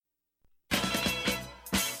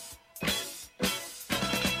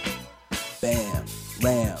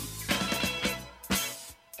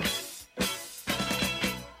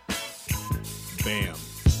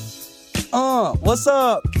What's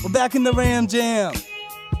up? We're back in the Ram Jam.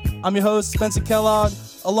 I'm your host, Spencer Kellogg,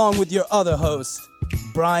 along with your other host,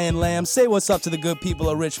 Brian Lamb. Say what's up to the good people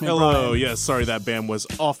of Richmond, Hello. Brian. Yes, sorry that band was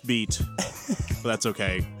offbeat, but that's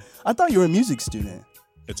okay. I thought you were a music student.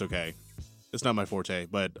 It's okay. It's not my forte,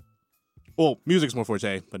 but... Well, music's more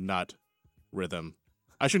forte, but not rhythm.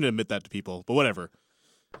 I shouldn't admit that to people, but whatever.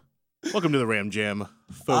 Welcome to the Ram Jam,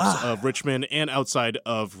 folks of Richmond and outside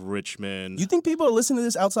of Richmond. You think people are listening to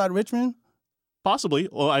this outside Richmond? Possibly.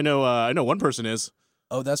 Well, I know one person is.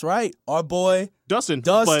 Oh, that's right. Our boy, Dustin.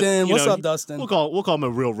 Dustin. But, What's up, Dustin? We'll call him a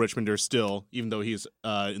real Richmonder still, even though he's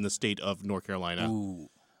in the state of North Carolina. Ooh,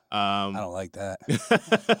 I don't like that.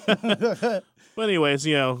 But anyways,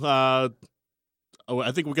 I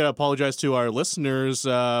think we gotta apologize to our listeners.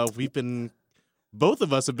 Both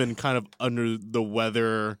of us have been kind of under the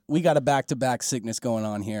weather. We got a back-to-back sickness going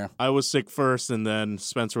on here. I was sick first, and then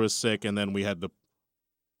Spencer was sick, and then we had to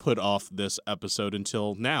put off this episode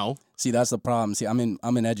until now. See, that's the problem. See, I'm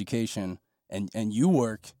in education, and you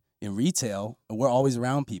work in retail, and we're always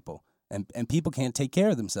around people, and people can't take care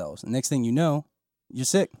of themselves. And next thing you know, you're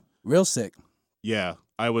sick, real sick. Yeah,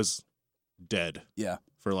 I was dead. Yeah,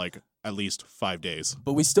 for like at least 5 days.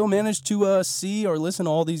 But we still managed to see or listen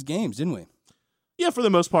to all these games, didn't we? Yeah, for the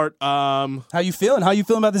most part. How you feeling? How you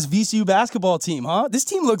feeling about this VCU basketball team, huh? This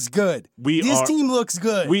team looks good. This team looks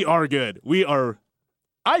good. We are good. We are.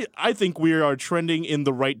 I think we are trending in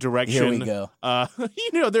the right direction. Here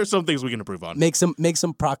we go. There's some things we can improve on. Make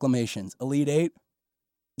some proclamations. Elite Eight.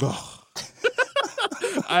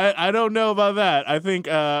 I don't know about that. I think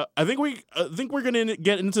we're gonna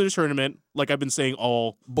get into the tournament like I've been saying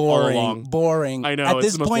all along. Boring. I know. At it's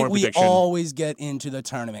this the most point, boring we prediction. always get into the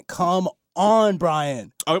tournament. Come on,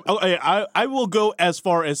 Brian. I will go as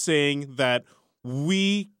far as saying that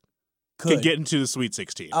we can get into the Sweet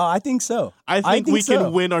 16. I think so. I think we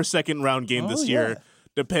can win our second round game this year,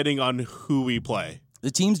 depending on who we play.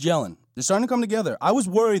 The team's gelling. They're starting to come together. I was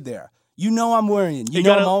worried there. You know I'm worrying.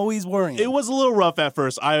 I'm always worrying. It was a little rough at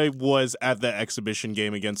first. I was at the exhibition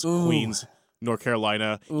game against Queens, North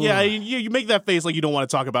Carolina. Ooh. Yeah, you make that face like you don't want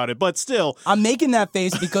to talk about it, but still. I'm making that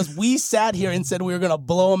face because we sat here and said we were going to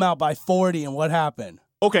blow them out by 40, and what happened?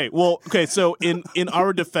 Okay, so in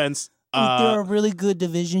our defense... they're a really good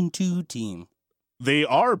Division II team. They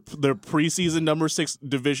are the preseason number 6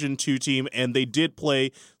 Division II team, and they did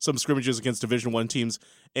play some scrimmages against Division I teams.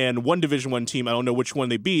 And one Division I team, I don't know which one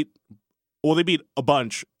they beat. Well, they beat a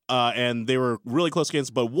bunch, and they were really close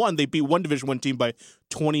against. But they beat one Division I team by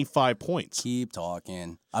 25 points. Keep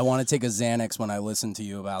talking. I want to take a Xanax when I listen to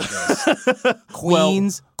you about this.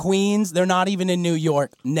 Queens, they're not even in New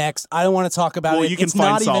York. Next, I don't want to talk about it. Well, you can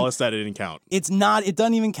find solace that it didn't count. It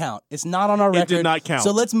doesn't even count. It's not on our record. It did not count.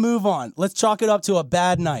 So let's move on. Let's chalk it up to a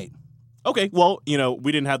bad night. Okay, well,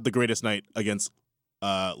 we didn't have the greatest night against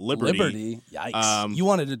Liberty. Yikes. You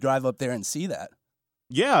wanted to drive up there and see that.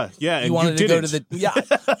 Yeah, and you wanted to go to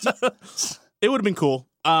the It would have been cool.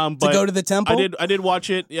 But to go to the temple. I did watch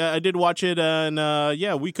it. Yeah, I did watch it, and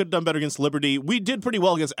we could have done better against Liberty. We did pretty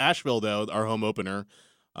well against Asheville, though, our home opener.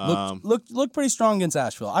 Looked pretty strong against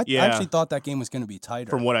Asheville. I actually thought that game was going to be tighter.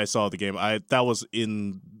 From what I saw of the game, that was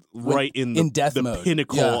in death the mode.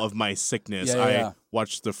 pinnacle of my sickness. Yeah. I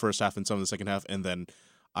watched the first half and some of the second half, and then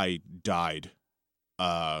I died.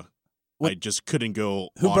 I just couldn't go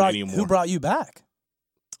on anymore. Who brought you back?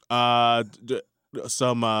 Some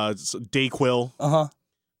Dayquil.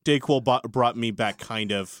 Dayquil brought me back,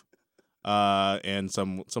 kind of, and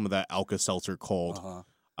some of that Alka-Seltzer cold.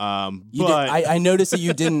 But I noticed that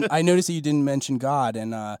you didn't. I noticed that you didn't mention God,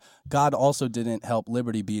 and God also didn't help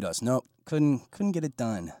Liberty beat us. Nope, couldn't get it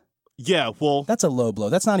done. Yeah, well, that's a low blow.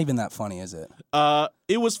 That's not even that funny, is it?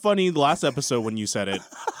 It was funny last episode when you said it.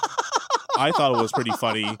 I thought it was pretty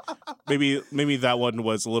funny. Maybe that one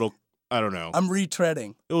was a little. I don't know. I'm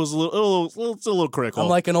retreading. It was a little critical. I'm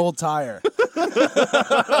like an old tire. It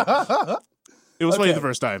was funny the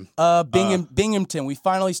first time. Binghamton. We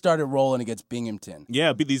finally started rolling against Binghamton.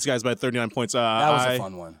 Yeah, beat these guys by 39 points. That was a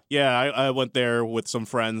fun one. Yeah, I went there with some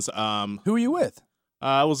friends. Who were you with?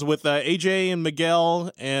 I was with AJ and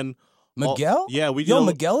Miguel and Miguel. We did.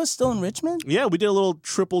 Miguel is still in Richmond. Yeah, we did a little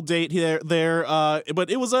triple date there. But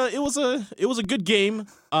it was a good game.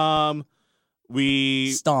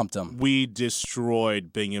 We stomped them. We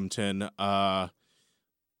destroyed Binghamton. Only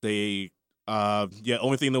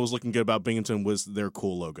thing that was looking good about Binghamton was their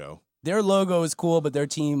cool logo. Their logo is cool, but their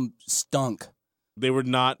team stunk. They were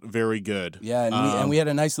not very good. Yeah, and we had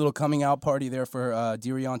a nice little coming out party there for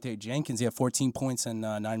De'Riante Jenkins. He had 14 points and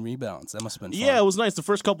 9 rebounds. That must have been fun. Yeah, it was nice. The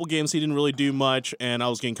first couple games, he didn't really do much, and I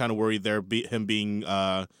was getting kind of worried there, him being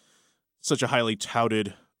such a highly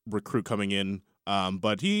touted recruit coming in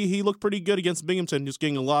But he looked pretty good against Binghamton. Just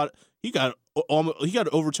getting a lot. He got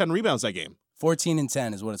over 10 rebounds that game. 14 and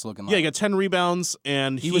 10 is what it's looking like. Yeah, he got 10 rebounds,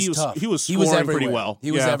 and he was tough. He was scoring pretty well.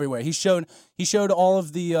 He was everywhere. He showed all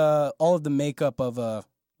of the makeup of a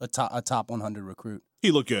top 100 recruit.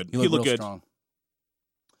 He looked good. He looked good. Strong.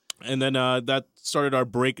 And then that started our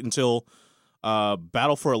break until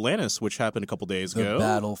Battle for Atlantis, which happened a couple days ago. The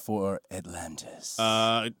Battle for Atlantis.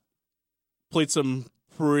 Played some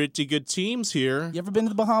pretty good teams here. You ever been to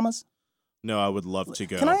the Bahamas? No, I would love to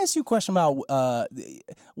go. Can I ask you a question about what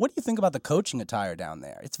do you think about the coaching attire down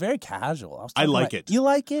there? It's very casual. I like it. You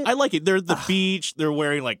like it? I like it. They're at the beach. They're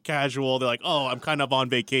wearing like casual. They're like, oh, I'm kind of on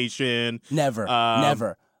vacation. Never.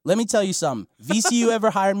 Let me tell you something. VCU ever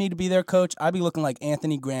hired me to be their coach, I'd be looking like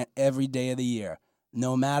Anthony Grant every day of the year.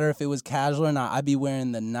 No matter if it was casual or not, I'd be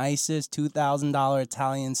wearing the nicest $2,000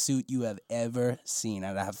 Italian suit you have ever seen.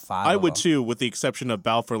 I'd have 5 I of would them. too, with the exception of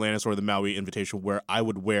Battle for Atlantis or the Maui Invitational, where I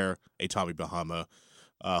would wear a Tommy Bahama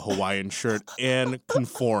Hawaiian shirt and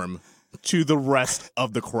conform to the rest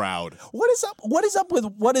of the crowd. What is up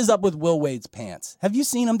with Will Wade's pants? Have you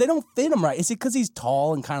seen him? They don't fit him right. Is it because he's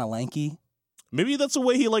tall and kind of lanky? Maybe that's the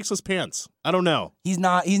way he likes his pants. I don't know. He's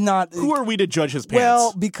not. Who are we to judge his pants?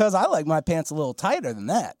 Well, because I like my pants a little tighter than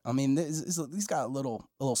that. I mean, he's got a little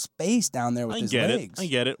space down there with his legs. I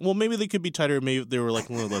get it. Well, maybe they could be tighter. Maybe they were like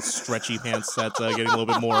one of those stretchy pants that's getting a little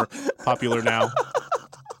bit more popular now.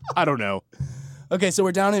 I don't know. Okay, so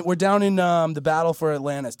we're down in the Battle for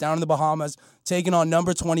Atlantis, down in the Bahamas, taking on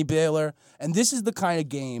number 20 Baylor, and this is the kind of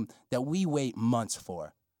game that we wait months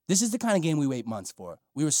for.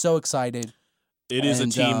 We were so excited. It is a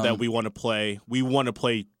team that we want to play. We want to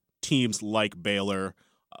play teams like Baylor,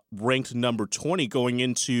 ranked number 20 going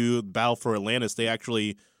into Battle for Atlantis. They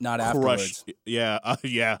actually Not crushed. afterwards.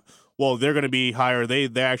 Yeah. Well, they're going to be higher. They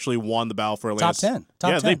actually won the Battle for Atlantis.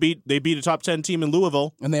 Top 10. They beat a top 10 team in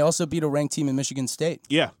Louisville. And they also beat a ranked team in Michigan State.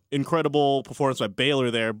 Yeah, incredible performance by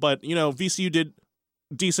Baylor there. But, VCU did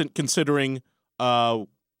decent considering the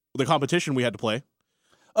competition we had to play.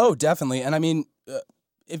 Oh, definitely. And I mean,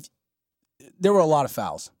 there were a lot of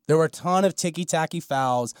fouls. There were a ton of ticky-tacky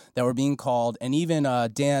fouls that were being called, and even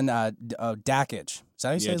Dan Dakich. Is that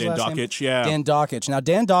how you say his last name? Dan Dakich. Now,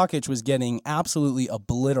 Dan Dakich was getting absolutely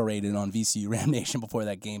obliterated on VCU Ram Nation before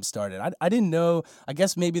that game started. I didn't know. I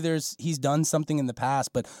guess maybe he's done something in the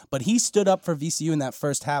past, but he stood up for VCU in that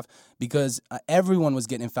first half because everyone was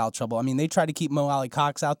getting in foul trouble. I mean, they tried to keep Mo Alley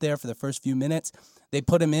Cox out there for the first few minutes. They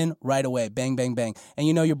put him in right away. Bang, bang, bang. And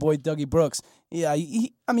your boy Dougie Brooks. Yeah, you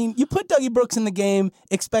put Dougie Brooks in the game,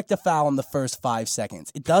 expect a foul in the first 5 seconds.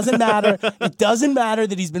 It doesn't matter. It doesn't matter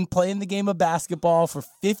that he's been playing the game of basketball for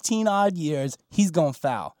 15-odd years. He's going to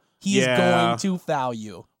foul. He is going to foul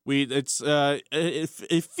you.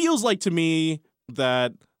 It feels like to me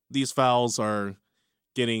that these fouls are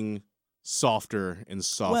getting softer and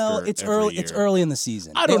softer. Well, it's every early. year. It's early in the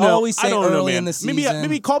season. I don't they know. always say early in the season.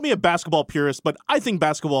 Maybe call me a basketball purist, but I think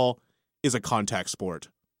basketball is a contact sport.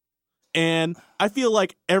 And I feel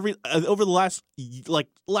like over the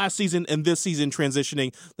last season and this season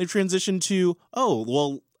transitioning, they transitioned to, oh,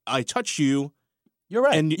 well, I touch you. You're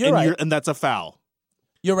right. And that's a foul.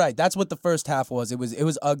 You're right. That's what the first half was. It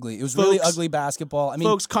was ugly. It was really ugly basketball. I mean,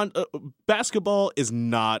 folks, basketball is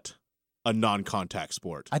not a non-contact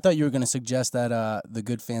sport. I thought you were going to suggest that the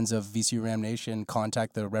good fans of VCU Ram Nation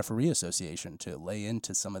contact the referee association to lay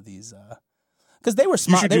into some of these, because they were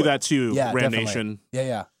smart. You should do that too, yeah, Ram definitely. Nation.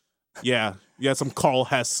 Yeah. Yeah, some Carl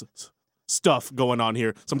Hess stuff going on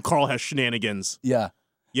here. Some Carl Hess shenanigans. Yeah.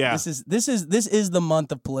 Yeah. This is the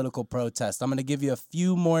month of political protest. I'm going to give you a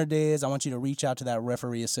few more days. I want you to reach out to that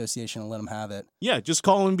referee association and let them have it. Yeah, just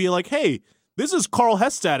call and be like, "Hey, this is Carl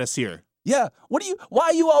Hess status here." Yeah. Why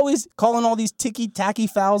are you always calling all these ticky-tacky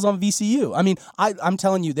fouls on VCU? I mean, I'm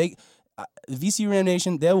telling you, the VCU Ram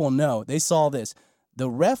Nation, they will know. They saw this. The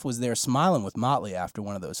ref was there smiling with Motley after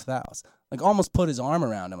one of those fouls. Like, almost put his arm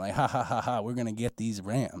around him, like, ha, ha, ha, ha, we're going to get these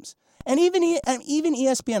Rams. And even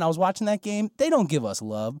ESPN, I was watching that game, they don't give us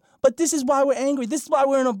love. But this is why we're angry. This is why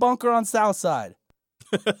we're in a bunker on Southside.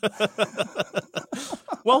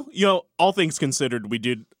 Well, all things considered,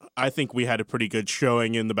 I think we had a pretty good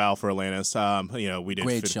showing in the Battle for Atlantis. We did.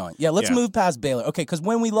 Great showing. Yeah, let's move past Baylor. Okay, because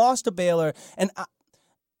when we lost to Baylor, and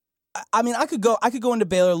I mean, I could go into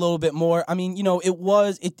Baylor a little bit more. I mean,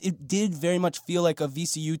 it did very much feel like a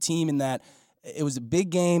VCU team in that it was a big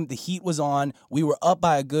game. The heat was on. We were up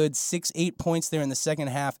by a good 6-8 points there in the second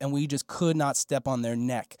half, and we just could not step on their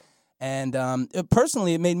neck. And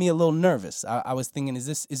personally, it made me a little nervous. I was thinking, is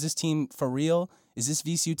this team for real? Is this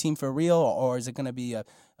VCU team for real, or is it going to be a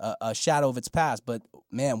a shadow of its past. But,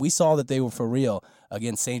 man, we saw that they were for real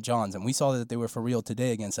against St. John's, and we saw that they were for real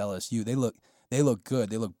today against LSU. They look good.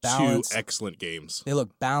 They look balanced. 2 excellent games. They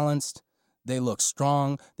look balanced. They look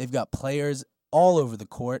strong. They've got players all over the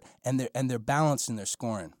court, and they're balanced in their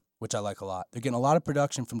scoring, which I like a lot. They're getting a lot of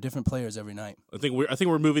production from different players every night. I think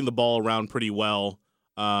we're moving the ball around pretty well.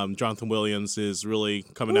 Jonathan Williams is really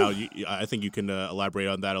coming out. I think you can elaborate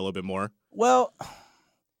on that a little bit more. Well,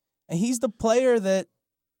 he's the player that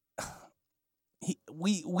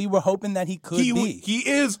we were hoping that he could be. He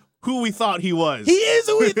is who we thought he was. He is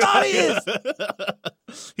who we thought he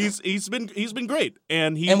is. He's been great,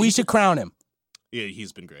 and we should crown him. Yeah,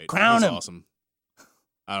 he's been great. Crown him. Awesome.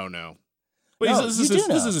 I don't know. Wait, No, this you do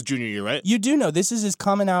know. is his junior year, right? You do know this is his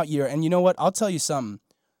coming out year, and you know what? I'll tell you something.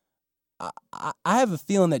 I have a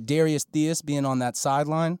feeling that Darius Theus being on that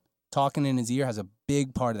sideline, talking in his ear, has a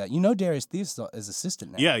big part of that. You know, Darius Theus is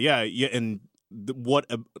assistant now. Yeah, and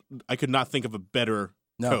I could not think of a better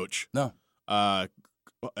coach. No.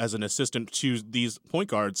 As an assistant to these point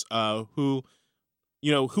guards, who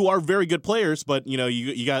are very good players, but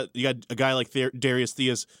you got a guy like Darius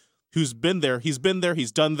Theus who's been there. He's been there.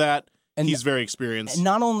 He's done that. And he's very experienced. And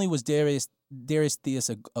not only was Darius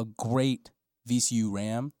Theus a great VCU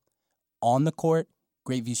Ram on the court,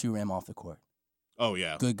 great VCU Ram off the court. Oh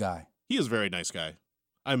yeah, good guy. He is a very nice guy.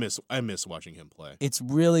 I miss watching him play. It's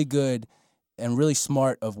really good and really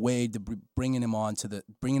smart of Wade to bringing him onto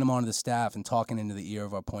the staff and talking into the ear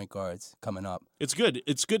of our point guards coming up. It's good.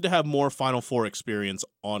 It's good to have more Final Four experience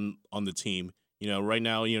on the team. Right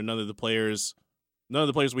now, none of the players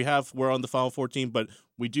we have were on the Final Four team, but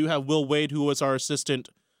we do have Will Wade, who was our assistant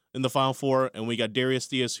in the Final Four, and we got Darius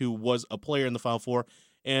Theus, who was a player in the Final Four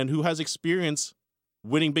and who has experience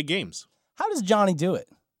winning big games. How does Johnny do it?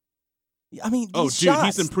 I mean,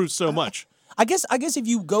 he's improved so much. I guess if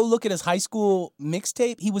you go look at his high school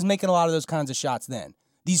mixtape, he was making a lot of those kinds of shots then.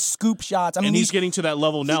 These scoop shots. I mean, he's getting to that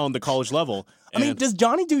level now on the college level. I mean, does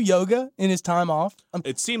Johnny do yoga in his time off?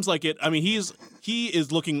 It seems like it. I mean, he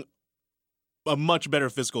is looking a much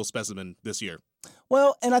better physical specimen this year.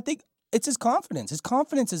 Well, and I think it's his confidence. His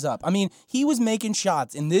confidence is up. I mean, he was making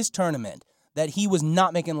shots in this tournament that he was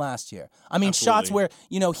not making last year. I mean, Absolutely. Shots where,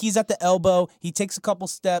 he's at the elbow, he takes a couple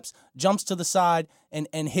steps, jumps to the side, and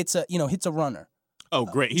hits a runner. Oh,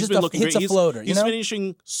 great. He's been looking great. Hits a floater. He's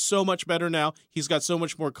finishing so much better now. He's got so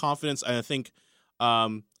much more confidence, and I think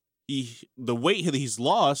the weight that he's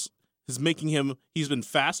lost is making him – he's been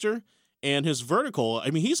faster, and his vertical – I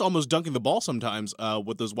mean, he's almost dunking the ball sometimes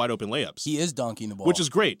with those wide-open layups. He is dunking the ball. Which is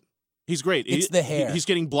great. He's great. It's the hair.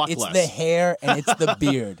 Getting blocked less. It's the hair, and it's the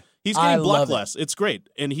beard. He's getting blocked less. It's great,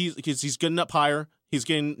 and he's getting up higher. He's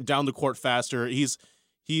getting down the court faster. He's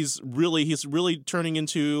really turning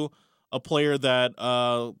into a player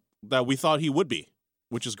that we thought he would be,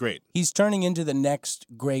 which is great. He's turning into the next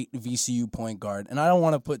great VCU point guard, and I don't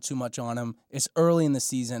want to put too much on him. It's early in the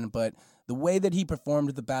season, but the way that he performed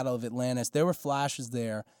at the Battle of Atlantis, there were flashes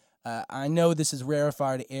there. I know this is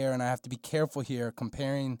rarefied air, and I have to be careful here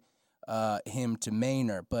comparing him to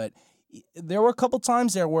Maynard, but there were a couple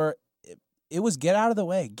times there where it was get out of the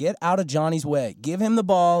way. Get out of Johnny's way. Give him the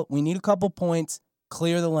ball. We need a couple points.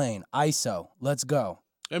 Clear the lane. ISO. Let's go.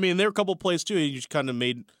 I mean, there were a couple plays, too. You just kind of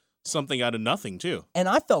made something out of nothing, too. And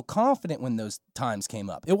I felt confident when those times came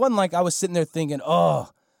up. It wasn't like I was sitting there thinking, oh.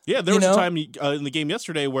 Yeah, there was a time in the game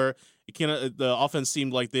yesterday where the offense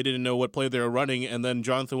seemed like they didn't know what play they were running, and then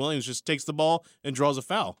Jonathan Williams just takes the ball and draws a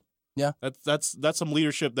foul. Yeah. That's some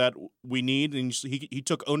leadership that we need, and he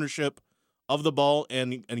took ownership of the ball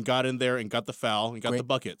and got in there and got the foul and got the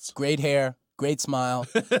buckets. Great hair, great smile,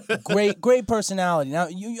 great personality. Now,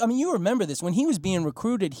 you remember this. When he was being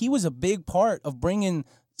recruited, he was a big part of bringing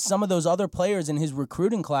some of those other players in his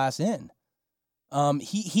recruiting class in.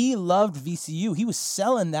 He loved VCU. He was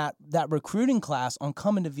selling that recruiting class on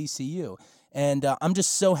coming to VCU. And I'm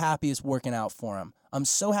just so happy it's working out for him. I'm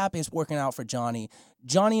so happy it's working out for Johnny.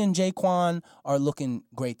 Johnny and Jaquan are looking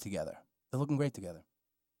great together. They're looking great together.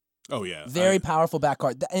 Oh, yeah. Very powerful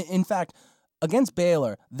backcourt. In fact, against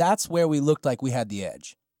Baylor, that's where we looked like we had the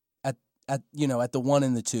edge. At the 1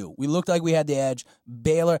 and the 2. We looked like we had the edge.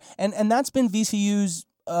 Baylor, and that's been VCU's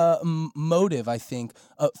motive, I think,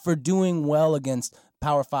 for doing well against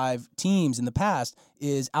Power 5 teams in the past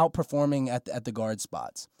is outperforming at the guard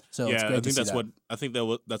spots. So yeah, it's great to see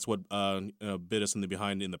that's what bit us in the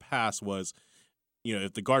behind in the past was,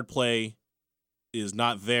 if the guard play is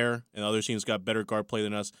not there and other teams got better guard play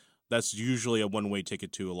than us, that's usually a one-way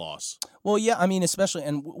ticket to a loss. Well, yeah, I mean, especially,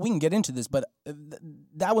 and we can get into this, but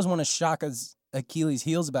that was one of Shaka's Achilles'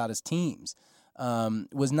 heels about his teams,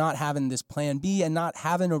 was not having this plan B and not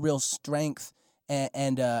having a real strength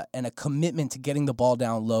and a commitment to getting the ball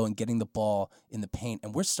down low and getting the ball in the paint,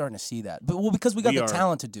 and we're starting to see that. But because we got the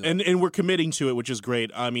talent to do it, and we're committing to it, which is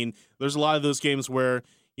great. I mean, there's a lot of those games where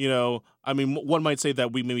one might say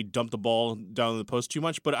that we maybe dump the ball down in the post too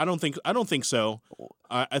much, but I don't think so.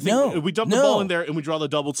 I think if we dump the ball in there and we draw the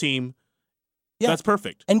double team. Yeah. That's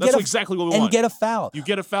perfect. And that's exactly what we want. And get a foul. You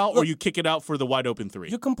get a foul or you kick it out for the wide open three.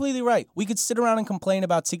 You're completely right. We could sit around and complain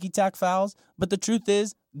about ticky-tack fouls, but the truth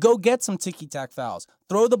is, go get some ticky-tack fouls.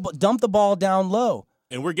 Dump the ball down low.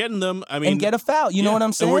 And we're getting them. And get a foul. You know what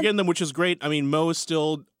I'm saying? And we're getting them, which is great. I mean, Mo is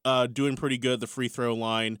still doing pretty good at the free throw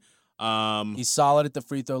line. He's solid at the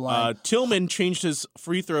free throw line. Tillman changed his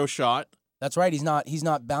free throw shot. That's right. He's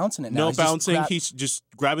not bouncing it now. No bouncing. He's just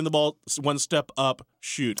grabbing the ball one step up,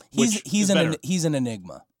 shoot. He's an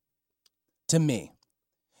enigma to me,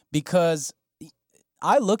 because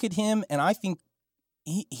I look at him and I think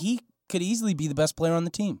he could easily be the best player on the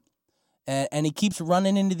team, and he keeps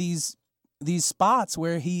running into these spots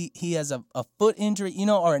where he has a foot injury,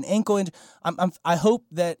 or an ankle injury. I hope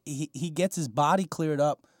that he gets his body cleared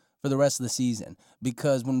up for the rest of the season,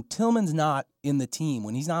 because when Tillman's not in the team,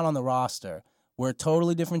 when he's not on the roster, we're a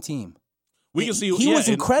totally different team. We can see he was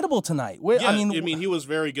incredible tonight. I mean, he was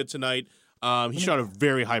very good tonight. He shot a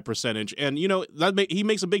very high percentage, and he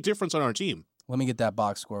makes a big difference on our team. Let me get that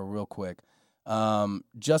box score real quick.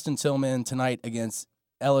 Justin Tillman tonight against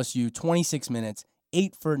LSU, 26 minutes,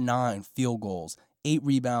 8 for 9 field goals, 8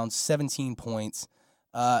 rebounds, 17 points.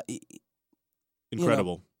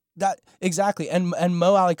 Incredible. Exactly, and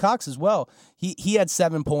Mo Ali Cox as well. He had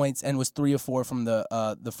 7 points and was 3 of 4 from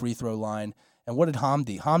the free throw line. And what did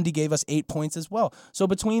Hamdi? Hamdi gave us 8 points as well. So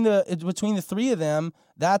between the three of them,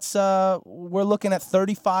 that's we're looking at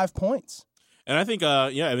 35 points. And I think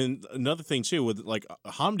another thing too with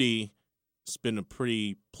Hamdi, it's been a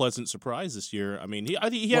pretty pleasant surprise this year. I mean, I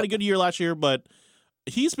think he had a good year last year, but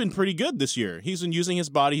he's been pretty good this year. He's been using his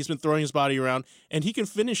body. He's been throwing his body around, and he can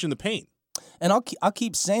finish in the paint. And I'll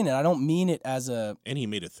keep saying it. I don't mean it as a. And he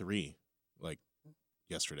made a 3,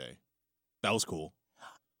 yesterday. That was cool.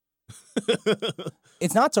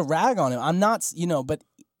 It's not to rag on him. I'm not, but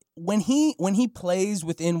when he plays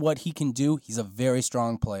within what he can do, he's a very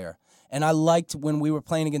strong player. And I liked when we were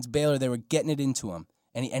playing against Baylor, they were getting it into him,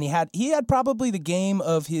 and he had probably the game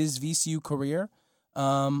of his VCU career.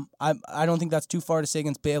 I don't think that's too far to say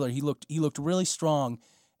against Baylor. He looked really strong.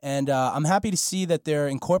 And I'm happy to see that they're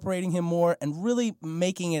incorporating him more and really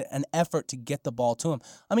making it an effort to get the ball to him.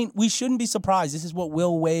 I mean, we shouldn't be surprised. This is what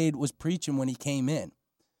Will Wade was preaching when he came in.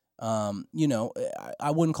 I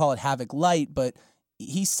wouldn't call it Havoc Light, but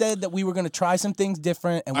he said that we were going to try some things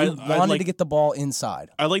different, and we wanted to get the ball inside.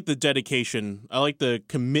 I like the dedication. I like the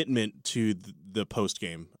commitment to the post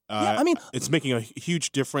game. It's making a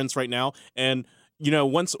huge difference right now. And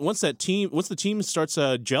once the team starts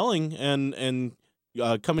gelling and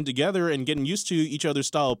coming together and getting used to each other's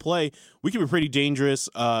style of play, we can be pretty dangerous.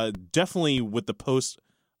 Definitely with the post,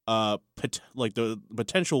 the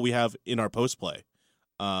potential we have in our post play.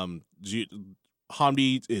 Hamdi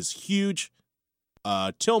is huge.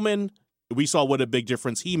 Tillman, we saw what a big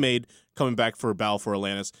difference he made coming back for a battle for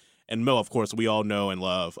Atlantis. And Mo, of course, we all know and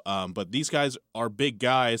love. But these guys are big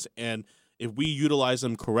guys, and if we utilize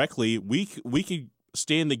them correctly, we could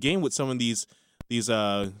stay in the game with some of these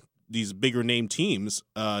bigger name teams,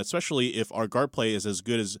 especially if our guard play is as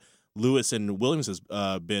good as Lewis and Williams has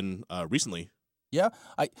been recently. Yeah,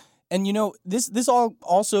 this all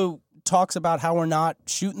also talks about how we're not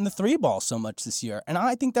shooting the 3 ball so much this year, and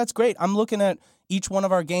I think that's great. I'm looking at each one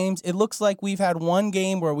of our games. It looks like we've had one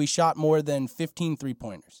game where we shot more than 15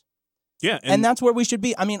 3-pointers. Yeah, and that's where we should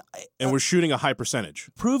be. I mean, and we're shooting a high percentage.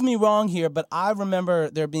 Prove me wrong here, but I remember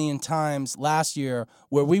there being times last year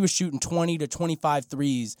where we were shooting 20 to 25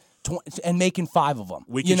 threes and making 5 of them.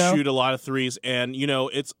 We can shoot a lot of threes, and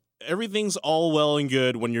everything's all well and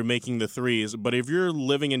good when you're making the threes, but if you're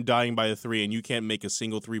living and dying by the 3 and you can't make a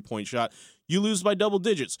single 3-point shot, you lose by double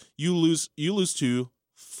digits. You lose to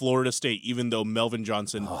Florida State, even though Melvin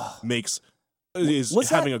Johnson is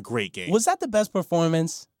having a great game. Was that the best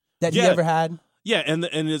performance that he ever had? Yeah, and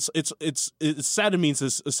it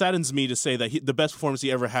saddens me to say that the best performance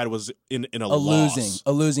he ever had was in a loss.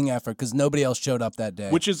 losing effort, because nobody else showed up that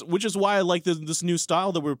day. Which is why I like this new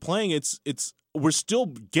style that we're playing. We're still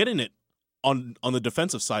getting it on the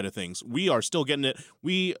defensive side of things. We are still getting it.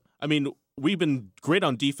 We've been great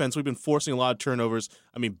on defense. We've been forcing a lot of turnovers.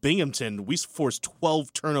 I mean, Binghamton, we forced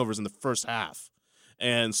 12 turnovers in the first half.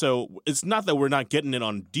 And so it's not that we're not getting it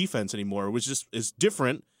on defense anymore. It's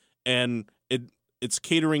different, and it's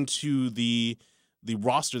catering to the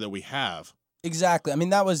roster that we have. Exactly. I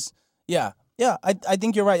mean, that was Yeah, I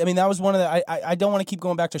think you're right. I mean, that was one of the. I don't want to keep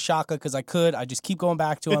going back to Shaka because I could. I just keep going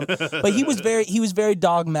back to him. But he was very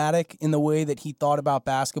dogmatic in the way that he thought about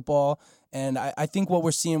basketball. And I think what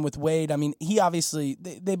we're seeing with Wade, I mean, he obviously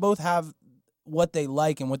they both have what they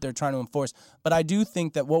like and what they're trying to enforce. But I do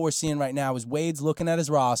think that what we're seeing right now is Wade's looking at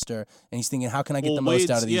his roster and he's thinking, how can I get the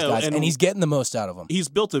most out of these guys? And he's getting the most out of them. He's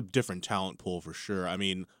built a different talent pool for sure. I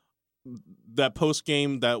mean, that post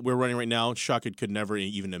game that we're running right now, Shaka could never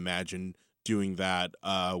even imagine doing that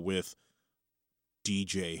with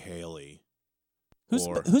DJ Haley. Who's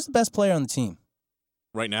the best player on the team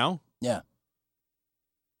right now? Yeah,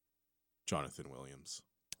 Jonathan Williams.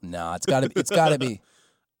 No, it's got to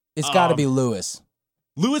be Lewis.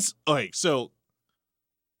 Lewis. Okay, so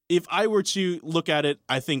if I were to look at it,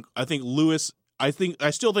 I think Lewis. I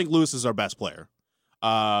still think Lewis is our best player.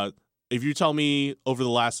 If you tell me over the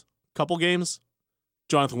last couple games,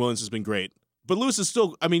 Jonathan Williams has been great, but Lewis is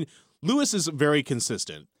still. I mean, Lewis is very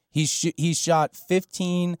consistent. He's shot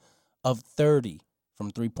 15 of 30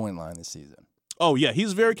 from 3-point line this season. Oh yeah,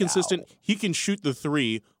 he's very consistent. He can shoot the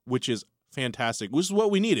three, which is fantastic. Which is what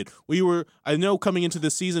we needed. I know coming into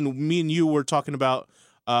this season, me and you were talking about.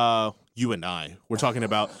 You and I were talking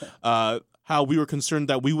about how we were concerned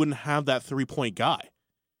that we wouldn't have that 3-point guy.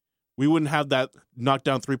 We wouldn't have that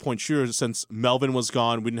knockdown 3-point shooter since Melvin was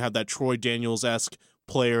gone. We didn't have that Troy Daniels-esque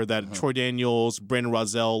player, that Troy Daniels, Brandon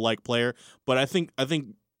Rozelle-like player. But I think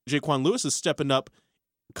Jaquan Lewis is stepping up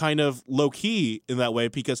kind of low-key in that way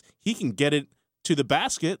because he can get it to the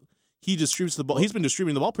basket. He distributes the ball. He's been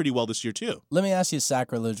distributing the ball pretty well this year, too. Let me ask you a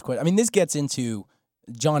sacrilege question. I mean, this gets into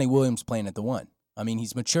Johnny Williams playing at the 1. I mean,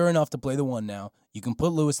 he's mature enough to play the 1 now. You can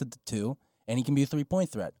put Lewis at the 2, and he can be a 3-point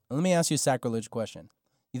threat. Let me ask you a sacrilege question.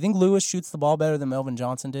 You think Lewis shoots the ball better than Melvin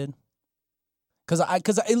Johnson did?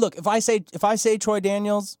 Because look, if I say Troy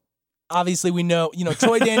Daniels, obviously we know,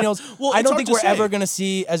 Troy Daniels. Well, I don't think we're ever going to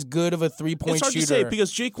see as good of a 3-point shooter. It's hard to say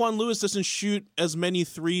because Jaquan Lewis doesn't shoot as many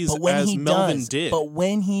threes as Melvin did. But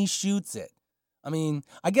when he shoots it, I mean,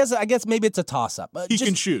 I guess maybe it's a toss-up. He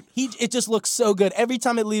can shoot. It just looks so good. Every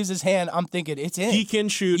time it leaves his hand, I'm thinking, it's in. He can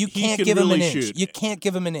shoot. You can't give him an inch. You can't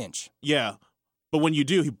give him an inch. Yeah. But when you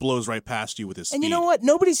do, he blows right past you with his speed. And you know what?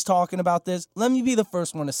 Nobody's talking about this. Let me be the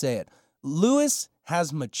first one to say it. Lewis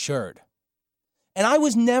has matured. And I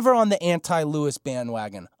was never on the anti-Lewis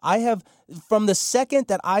bandwagon. From the second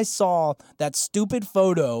that I saw that stupid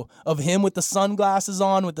photo of him with the sunglasses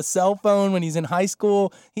on, with the cell phone when he's in high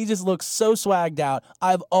school, he just looks so swagged out.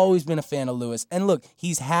 I've always been a fan of Lewis. And look,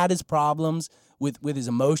 he's had his problems with his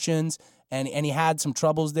emotions, and he had some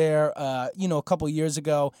troubles there, a couple of years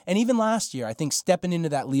ago. And even last year, I think, stepping into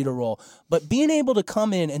that leader role. But being able to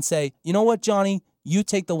come in and say, you know what, Johnny, you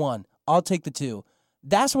take the 1, I'll take the 2.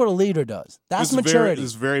 That's what a leader does. That's maturity.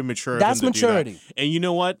 It's very mature. That's maturity. And you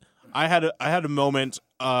know what? I had a moment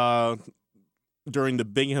during the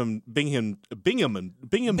Binghamton. I can't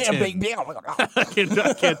even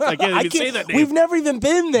say that name. We've never even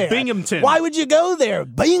been there. Binghamton. Why would you go there?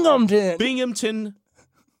 Binghamton. Binghamton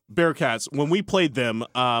Bearcats. When we played them,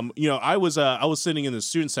 I was sitting in the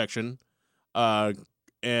student section, and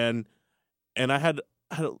I had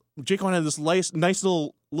Jaquan had this nice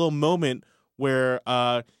little moment where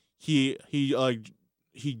he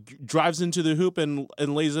drives into the hoop and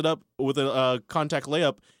lays it up with a contact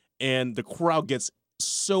layup, and the crowd gets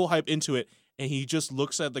so hyped into it, and he just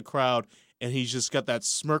looks at the crowd, and he's just got that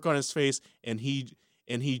smirk on his face, and he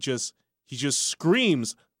just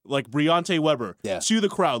screams like Briante Weber to the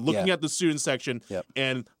crowd, looking at the student section,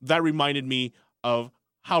 and that reminded me of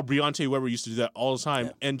how Briante Weber used to do that all the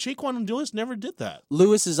time, and Jaquan Lewis never did that.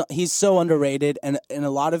 He's so underrated, and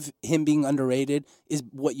a lot of him being underrated is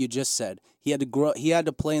what you just said. He had to grow. He had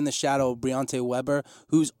to play in the shadow of Briante Weber,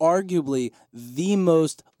 who's arguably the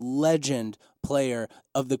most legend player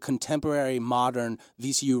of the contemporary modern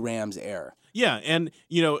VCU Rams era. Yeah, and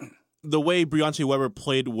the way Briante Weber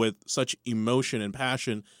played with such emotion and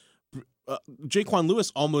passion, Jaquan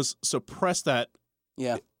Lewis almost suppressed that.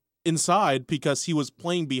 Yeah. Inside because he was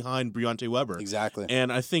playing behind Briante Weber. Exactly.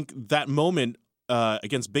 And I think that moment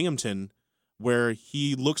against Binghamton where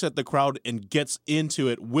he looks at the crowd and gets into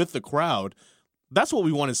it with the crowd, that's what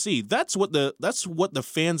we want to see. That's what the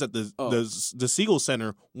fans at the Siegel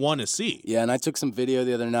Center want to see. Yeah, and I took some video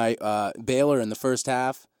the other night. Baylor in the first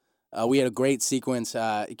half, we had a great sequence.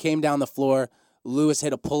 It came down the floor. Lewis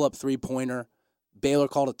hit a pull-up three-pointer. Baylor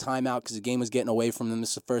called a timeout because the game was getting away from them. This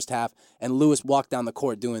is the first half. And Lewis walked down the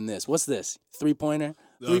court doing this. What's this? Three-pointer?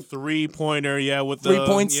 The three-pointer, with the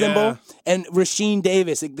 3-point symbol. And Rasheem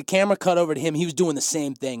Davis, the camera cut over to him. He was doing the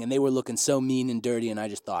same thing, and they were looking so mean and dirty. And I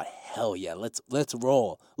just thought, hell yeah, let's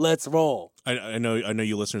roll, let's roll. I know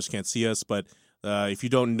you listeners can't see us, but if you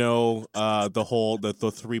don't know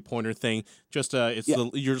the three-pointer thing, just it's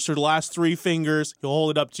your sort of last three fingers. You'll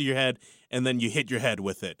hold it up to your head, and then you hit your head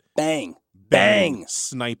with it. Bang, bang,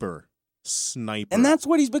 sniper. And that's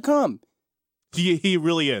what he's become. He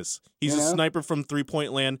really is. He's a sniper from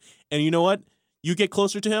three-point land. And you know what? You get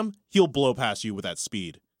closer to him, he'll blow past you with that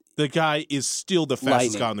speed. The guy is still the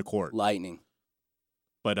fastest guy on the court. Lightning.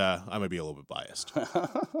 But I might be a little bit biased.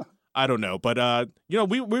 I don't know. But,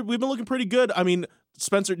 we've been looking pretty good. I mean,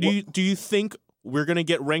 Spencer, do you think we're going to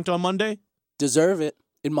get ranked on Monday? Deserve it,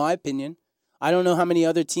 in my opinion. I don't know how many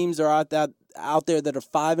other teams are out there that are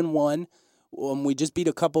 5-1. We just beat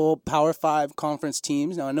a couple Power 5 conference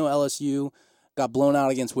teams. Now, I know LSU got blown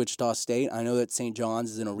out against Wichita State. I know that St.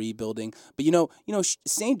 John's is in a rebuilding. But,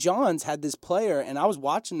 St. John's had this player, and I was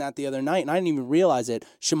watching that the other night, and I didn't even realize it,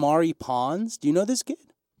 Shamari Pons. Do you know this kid?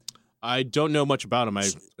 I don't know much about him. I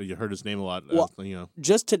heard his name a lot. Well,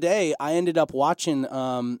 just today, I ended up watching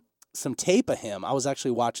some tape of him. I was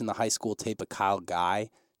actually watching the high school tape of Kyle Guy.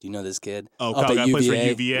 Do you know this kid? Oh, Kyle Guy plays for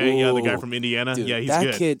UVA. Yeah, the guy from Indiana. Dude,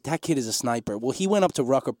 he's good. That kid is a sniper. Well, he went up to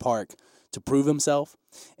Rucker Park to prove himself,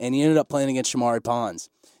 and he ended up playing against Shamari Pons.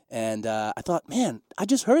 And I thought, man, I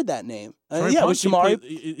just heard that name. It was Shamari.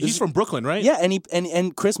 He's from Brooklyn, right? Yeah,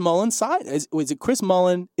 and Chris Mullen's side. Was it Chris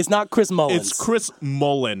Mullen? It's not Chris Mullins. It's Chris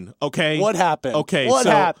Mullen, okay? What happened? Okay, what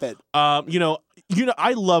happened?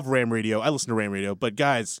 I love Ram Radio. I listen to Ram Radio. But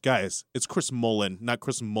guys, it's Chris Mullen, not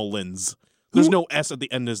Chris Mullins. There's no S at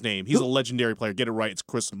the end of his name. He's a legendary player. Get it right. It's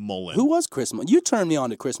Chris Mullen. Who was Chris Mullen? You turned me on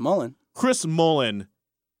to Chris Mullen. Chris Mullen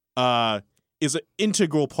is an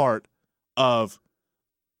integral part of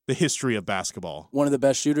the history of basketball. One of the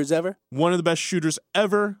best shooters ever? One of the best shooters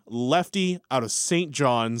ever. Lefty out of St.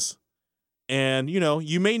 John's. And,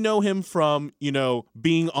 you may know him from,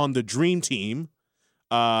 being on the Dream Team,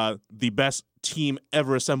 the best team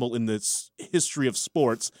ever assembled in the history of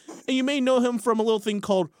sports. And you may know him from a little thing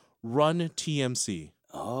called Run TMC.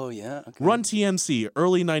 Oh, yeah. Okay. Run TMC,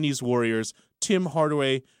 early 90s Warriors, Tim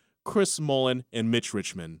Hardaway, Chris Mullen, and Mitch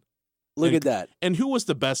Richmond. Look at that. And who was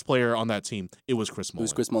the best player on that team? It was Chris Mullen. It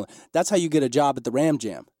was Chris Mullen. That's how you get a job at the Ram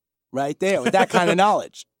Jam, right there, with that kind of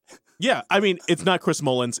knowledge. Yeah, I mean, it's not Chris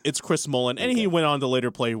Mullins. It's Chris Mullen. And he went on to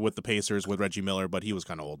later play with the Pacers with Reggie Miller, but he was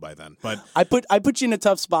kind of old by then. But I put you in a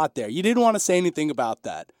tough spot there. You didn't want to say anything about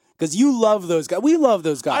that. Because you love those guys. We love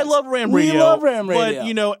those guys. I love Ram Radio. We love Ram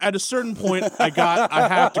Radio. But, at a certain point, I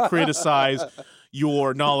have to criticize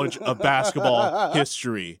your knowledge of basketball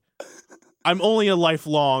history. I'm only a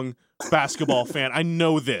lifelong basketball fan. I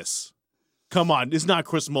know this. Come on. It's not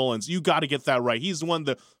Chris Mullins. You got to get that right. He's one of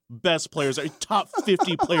the best players, top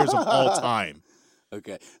 50 players of all time.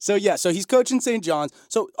 Okay. So he's coaching St. John's.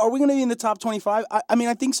 So are we going to be in the top 25?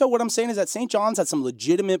 I think so. What I'm saying is that St. John's had some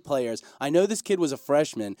legitimate players. I know this kid was a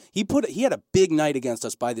freshman. He had a big night against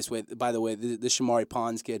us by the way, the Shamari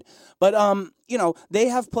Pons kid. But they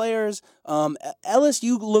have players.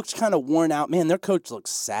 LSU looks kind of worn out. Man, their coach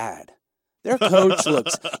looks sad. Their coach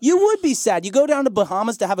looks. You would be sad. You go down to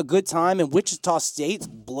Bahamas to have a good time, and Wichita State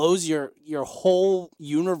blows your whole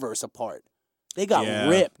universe apart. They got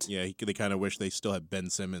ripped. Yeah, they kind of wish they still had Ben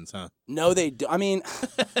Simmons, huh? No, they do. I mean,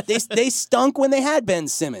 they stunk when they had Ben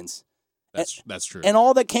Simmons. That's true. And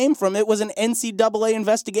all that came from it was an NCAA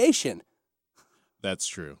investigation. That's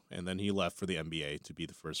true. And then he left for the NBA to be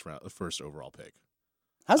the first overall pick.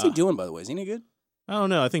 How's he doing, by the way? Is he any good? I don't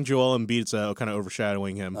know. I think Joel Embiid's kind of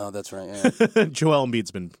overshadowing him. Oh, that's right. Yeah. Joel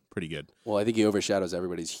Embiid's been pretty good. Well, I think he overshadows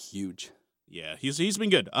everybody. He's huge. Yeah, he's been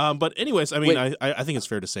good. But anyways, I mean, I think it's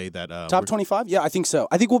fair to say that top 25. Yeah, I think so.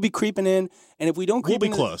 I think we'll be creeping in, and if we don't creep,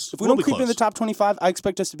 we'll be close. If we don't creep in the top 25, I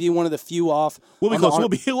expect us to be one of the few off. We'll be close.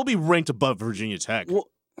 We'll be ranked above Virginia Tech.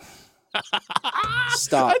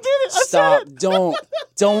 Stop! I did it. Stop!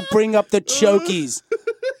 Don't bring up the chokies.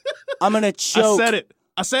 I'm gonna choke.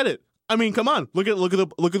 I said it. I mean, come on. Look at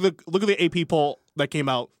the AP poll that came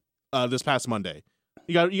out this past Monday.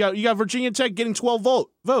 You got Virginia Tech getting 12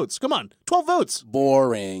 votes. Come on, 12 votes.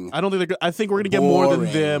 Boring. I don't think I think we're gonna get more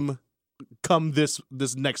than them come this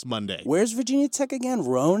next Monday. Where's Virginia Tech again?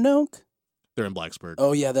 Roanoke? They're in Blacksburg.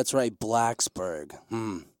 Oh yeah, that's right, Blacksburg.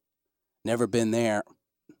 Never been there.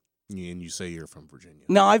 And you say you're from Virginia.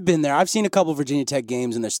 No, I've been there. I've seen a couple Virginia Tech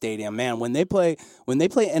games in their stadium. Man, when they play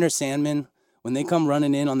Enter Sandman, when they come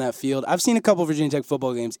running in on that field, I've seen a couple Virginia Tech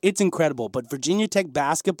football games. It's incredible. But Virginia Tech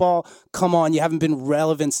basketball, come on, you haven't been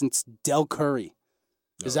relevant since Del Curry.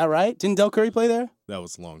 Is that right? Didn't Del Curry play there? That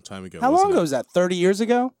was a long time ago. How long ago was that? 30 years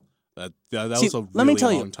ago? That was a really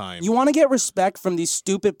long time. You want to get respect from these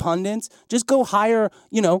stupid pundits? Just go hire,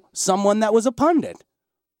 someone that was a pundit.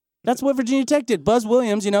 That's what Virginia Tech did. Buzz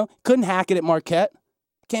Williams, couldn't hack it at Marquette.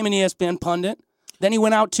 Became an ESPN pundit. Then he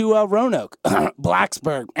went out to Roanoke.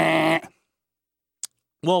 Blacksburg.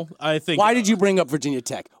 Well, I think... Why did you bring up Virginia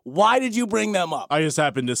Tech? Why did you bring them up? I just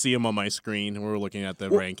happened to see him on my screen. We were looking at the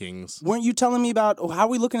rankings. Weren't you telling me about how are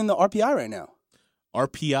we looking in the RPI right now?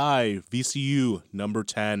 RPI, VCU, number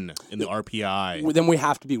 10 in the RPI. Then we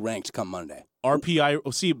have to be ranked come Monday.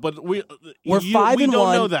 RPI, see, but we're 5-1. We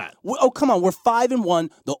don't know that. Come on, we're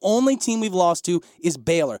 5-1. The only team we've lost to is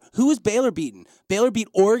Baylor. Who is Baylor beaten? Baylor beat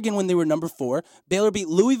Oregon when they were number 4. Baylor beat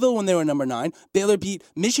Louisville when they were number 9. Baylor beat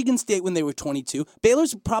Michigan State when they were 22.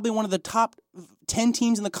 Baylor's probably one of the top 10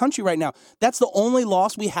 teams in the country right now. That's the only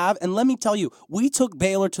loss we have. And let me tell you, we took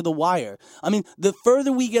Baylor to the wire. I mean, the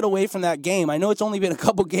further we get away from that game, I know it's only been a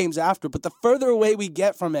couple games after, but the further away we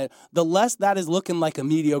get from it, the less that is looking like a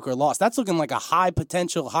mediocre loss. That's looking like a high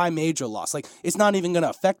potential, high major loss. Like, it's not even going to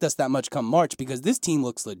affect us that much come March because this team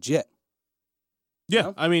looks legit.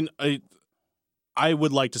 Yeah, I mean, I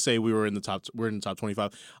would like to say we're in the top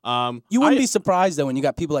 25. You wouldn't be surprised, though, when you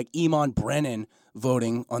got people like Iman Brennan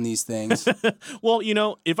voting on these things. Well,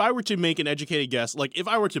 if I were to make an educated guess, like if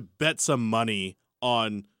I were to bet some money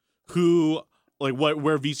on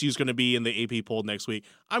where VCU is going to be in the AP poll next week,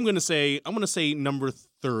 I'm going to say number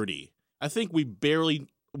 30. I think we're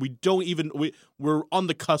on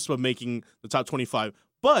the cusp of making the top 25,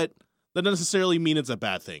 but that doesn't necessarily mean it's a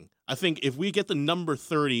bad thing. I think if we get the number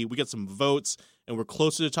 30, we get some votes, and we're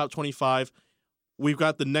close to the top 25. We've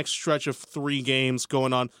got the next stretch of 3 games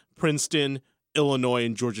going on: Princeton, Illinois,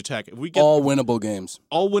 and Georgia Tech. If we get all winnable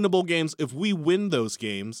games. If we win those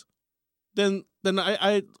games, then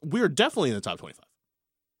we're definitely in the top 25.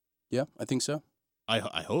 Yeah, I think so. I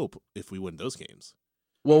hope if we win those games.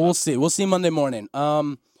 Well, we'll see. We'll see Monday morning.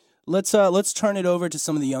 Let's turn it over to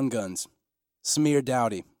some of the young guns. Samir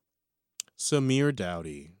Dowdy.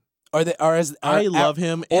 I love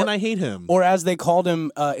him and I hate him. Or as they called him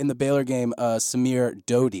in the Baylor game, Samir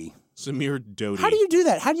Doty. Samir Doty. How do you do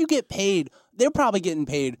that? How do you get paid? They're probably getting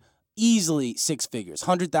paid easily 6 figures,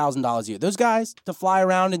 $100,000 a year. Those guys to fly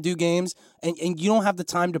around and do games, and you don't have the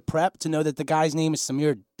time to prep to know that the guy's name is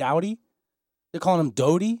Samir Dowdy? They're calling him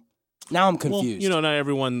Doty? Now I'm confused. Well, not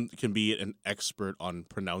everyone can be an expert on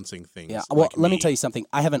pronouncing things. Yeah, well, let me tell you something.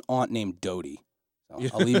 I have an aunt named Doty. So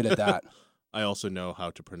I'll leave it at that. I also know how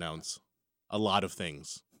to pronounce a lot of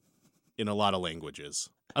things in a lot of languages.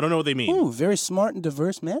 I don't know what they mean. Ooh, very smart and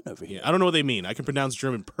diverse man over here. Yeah, I don't know what they mean. I can pronounce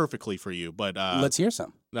German perfectly for you, but... Let's hear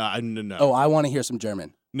some. No. Oh, I want to hear some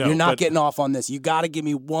German. No, You're not getting off on this. You got to give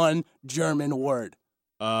me one German word.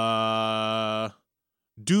 Du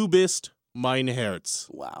bist mein Herz.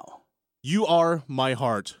 Wow. You are my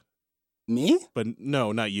heart. Me? But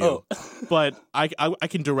no, not you. Oh. But I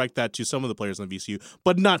can direct that to some of the players on VCU,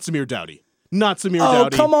 but not Samir Dowdy. Not Samir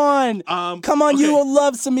Dowdy. Oh, come on. Come on, okay. You will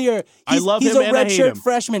love Samir. I love him and I hate him. He's a redshirt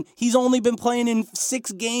freshman. He's only been playing in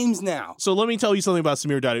 6 games now. So let me tell you something about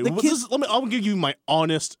Samir Dowdy. I'll give you my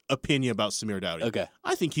honest opinion about Samir Dowdy. Okay.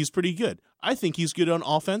 I think he's pretty good. I think he's good on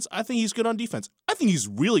offense. I think he's good on defense. I think he's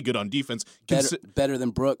really good on defense. Better than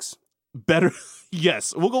Brooks. Better,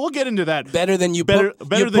 yes. We'll get into that. Better than you.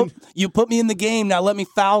 You put me in the game. Now let me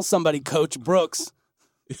foul somebody, Coach Brooks.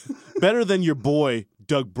 Better than your boy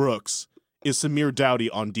Doug Brooks is Samir Dowdy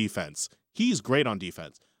on defense. He's great on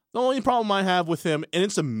defense. The only problem I have with him, and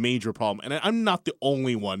it's a major problem, and I'm not the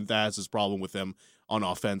only one that has this problem with him on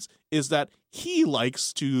offense, is that he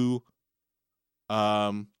likes to.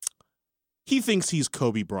 He thinks he's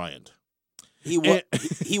Kobe Bryant. He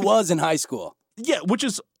was in high school. Yeah, which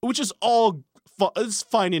is all it's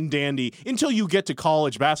fine and dandy until you get to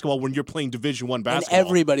college basketball when you're playing Division I basketball. And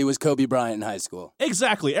everybody was Kobe Bryant in high school.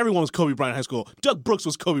 Exactly. Everyone was Kobe Bryant in high school. Doug Brooks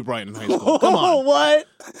was Kobe Bryant in high school. Come on. What?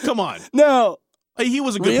 Come on. No. He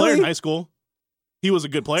was a good player in high school. He was a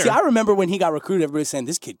good player. See, I remember when he got recruited, everybody was saying,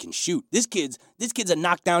 this kid can shoot. This kid's a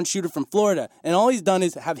knockdown shooter from Florida. And all he's done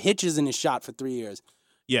is have hitches in his shot for 3 years.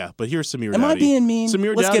 Yeah, but here's Samir Dowdy. Am I being mean?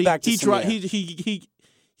 Let's get back to Samir.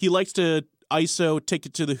 He likes to ISO, take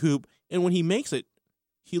it to the hoop, and when he makes it,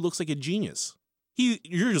 he looks like a genius.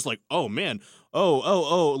 You're just like, oh man,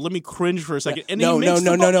 let me cringe for a second. And no.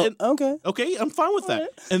 Okay, I'm fine with that. Right.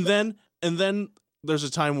 And then there's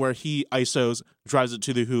a time where he ISOs, drives it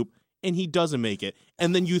to the hoop, and he doesn't make it.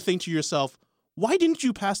 And then you think to yourself, why didn't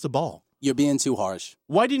you pass the ball? You're being too harsh.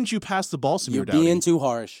 Why didn't you pass the ball, Samir Dowdy? You're being too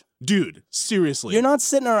harsh. Dude, seriously. You're not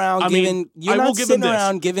sitting around giving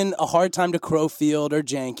a hard time to Crowfield or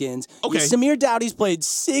Jenkins. Okay. Samir Doughty's played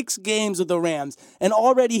 6 games with the Rams, and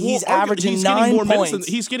already he's averaging 9 points.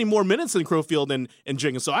 He's getting more minutes than Crowfield and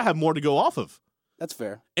Jenkins, so I have more to go off of. That's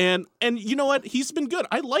fair. And you know what? He's been good.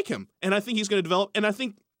 I like him, and I think he's going to develop. And I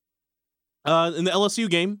think in the LSU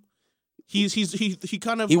game, he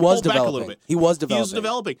kind of pulled back a little bit. He was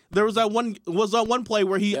developing. There was that one play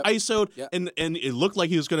where he ISO'd and it looked like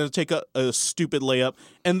he was going to take a stupid layup,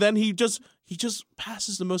 and then he just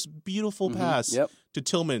passes the most beautiful pass to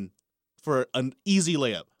Tillman for an easy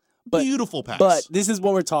layup. Beautiful pass. But this is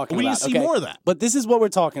what we're talking about. We need to see more of that. But this is what we're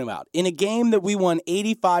talking about. In a game that we won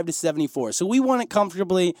 85-74. So we won it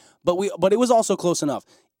comfortably, but it was also close enough.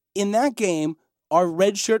 In that game, our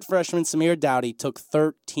redshirt freshman Samir Doughty took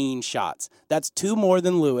 13 shots. That's 2 more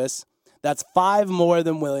than Lewis. That's 5 more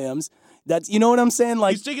than Williams. That's, you know what I'm saying?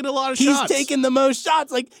 Like, he's taking a lot of shots. He's taking the most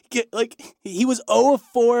shots. Like he was 0 of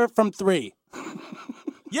 4 from 3.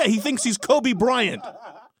 Yeah, he thinks he's Kobe Bryant.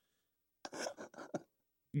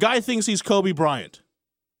 Guy thinks he's Kobe Bryant.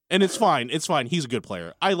 And it's fine. It's fine. He's a good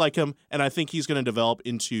player. I like him, and I think he's going to develop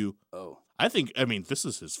into this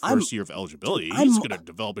is his first year of eligibility. He's going to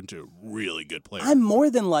develop into a really good player. I'm more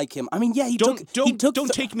than like him. I mean, yeah, don't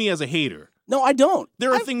take me as a hater. No, I don't.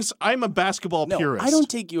 There are things. I'm a basketball purist. I don't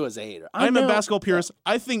take you as a hater. I'm a basketball purist.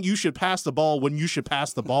 I think you should pass the ball when you should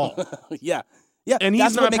pass the ball. Yeah. And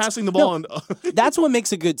he's not passing the ball. That's what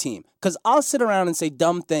makes a good team. Because I'll sit around and say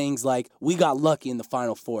dumb things like, we got lucky in the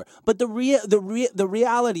Final Four. But the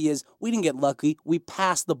reality is, we didn't get lucky. We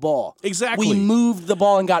passed the ball. Exactly. We moved the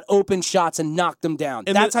ball and got open shots and knocked them down.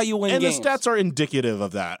 And that's how you win games. And the stats are indicative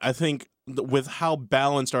of that. I think with how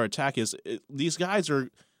balanced our attack is, these guys are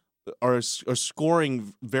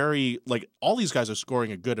scoring all these guys are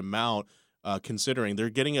scoring a good amount. Considering they're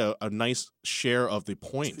getting a nice share of the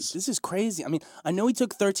points. This is crazy. I mean, I know he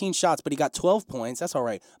took 13 shots, but he got 12 points. That's all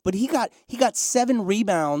right. But he got 7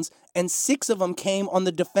 rebounds, and 6 of them came on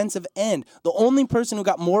the defensive end. The only person who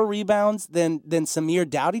got more rebounds than Samir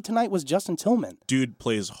Doughty tonight was Justin Tillman. Dude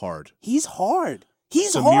plays hard. He's hard.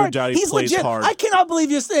 He's Samir hard. Doughty He's plays legit. hard. I cannot believe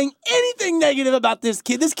you're saying anything negative about this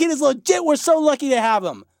kid. This kid is legit. We're so lucky to have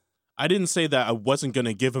him. I didn't say that I wasn't going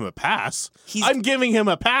to give him a pass. I'm giving him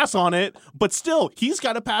a pass on it, but still, he's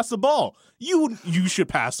got to pass the ball. You should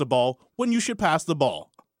pass the ball when you should pass the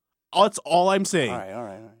ball. That's all I'm saying. All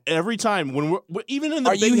right. Every time when we're even in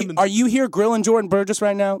the are you here grilling Jordan Burgess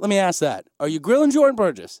right now? Let me ask that. Are you grilling Jordan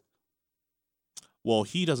Burgess? Well,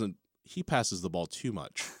 he passes the ball too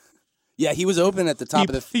much. Yeah, he was open at the top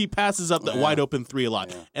of the... He passes up the wide open 3 a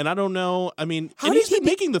lot. Yeah. And I don't know, I mean, he's been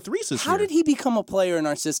making the 3s this year. How did he become a player in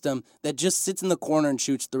our system that just sits in the corner and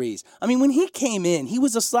shoots 3s? I mean, when he came in, he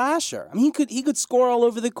was a slasher. I mean, he could score all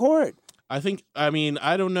over the court. I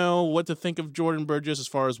don't know what to think of Jordan Burgess as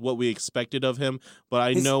far as what we expected of him, but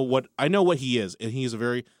I know what he is, and he's a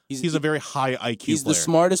very high IQ player. He's the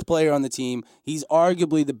smartest player on the team. He's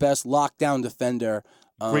arguably the best lockdown defender.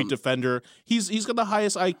 Great defender. He's got the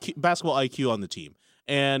highest basketball IQ on the team,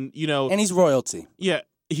 and and he's royalty. Yeah,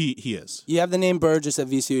 he is. You have the name Burgess at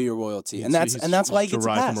VCU, you're royalty, and that's why he gets a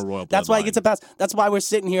pass. That's why he gets a pass. That's why we're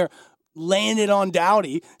sitting here laying it on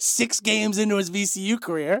Doughty 6 games into his VCU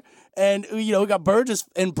career, and we got Burgess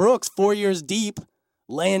and Brooks 4 years deep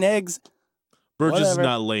laying eggs. Burgess is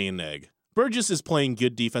not laying egg. Burgess is playing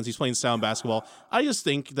good defense. He's playing sound basketball. I just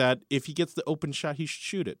think that if he gets the open shot, he should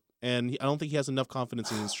shoot it. And I don't think he has enough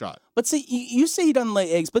confidence in his shot. But see, you say he doesn't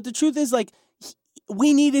lay eggs, but the truth is,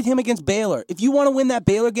 we needed him against Baylor. If you want to win that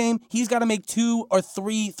Baylor game, he's got to make 2 or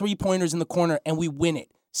 3 3-pointers in the corner, and we win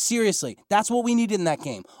it. Seriously, that's what we needed in that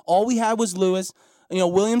game. All we had was Lewis.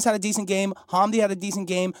 Williams had a decent game. Hamdi had a decent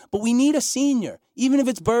game. But we need a senior. Even if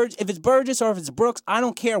it's Burgess or if it's Brooks, I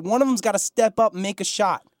don't care. One of them's got to step up and make a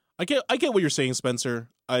shot. I get what you're saying, Spencer.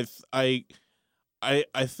 I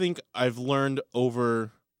think I've learned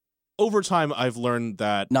over time, I've learned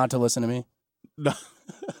that... Not to listen to me?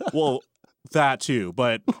 Well, that too.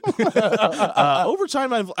 But over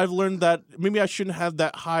time, I've learned that maybe I shouldn't have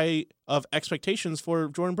that high of expectations for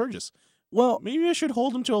Jordan Burgess. Well, maybe I should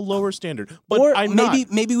hold him to a lower standard. But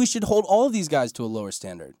maybe we should hold all of these guys to a lower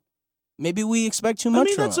standard. Maybe we expect too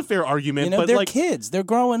much from that's them. A fair argument. But they're kids. They're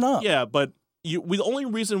growing up. Yeah, but the only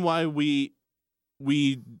reason why we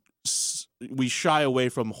shy away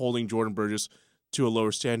from holding Jordan Burgess to a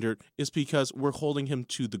lower standard is because we're holding him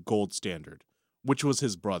to the gold standard, which was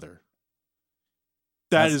his brother.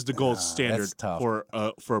 That is the gold standard for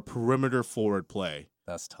a perimeter forward play.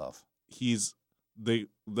 That's tough. He's the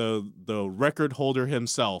record holder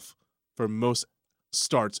himself for most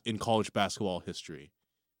starts in college basketball history.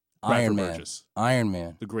 Iron Man.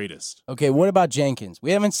 Man. The greatest. Okay, what about Jenkins?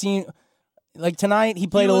 We haven't seen, like tonight, he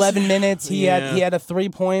played 11 minutes. He had a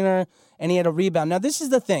 3-pointer, and he had a rebound. Now, this is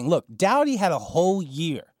the thing. Look, Dowdy had a whole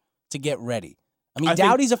year to get ready. I mean,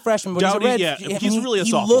 Dowdy's a freshman, but he's really a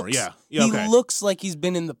sophomore. He looks like he's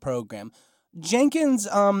been in the program. Jenkins,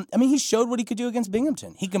 he showed what he could do against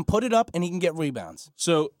Binghamton. He can put it up and he can get rebounds.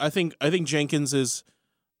 So I think Jenkins is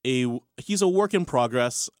he's a work in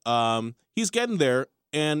progress. He's getting there,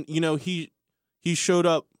 and he showed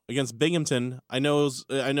up against Binghamton. I know it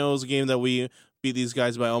was a game that we beat these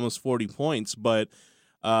guys by almost 40 points, but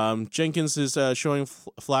Jenkins is showing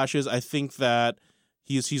flashes. I think that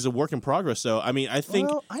he's a work in progress. So I mean, I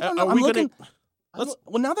think I don't know.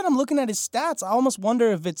 Now that I'm looking at his stats, I almost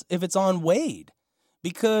wonder if it's on Wade,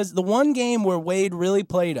 because the one game where Wade really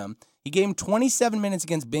played him, he gave him 27 minutes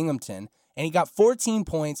against Binghamton, and he got 14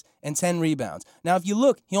 points and 10 rebounds. Now, if you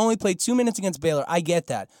look, he only played 2 minutes against Baylor. I get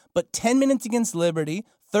that, but 10 minutes against Liberty,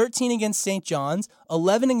 13 against St. John's,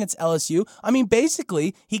 11 against LSU. I mean,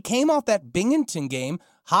 basically, he came off that Binghamton game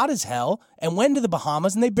hot as hell and went to the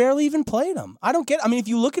Bahamas, and they barely even played him. I don't get. I mean, if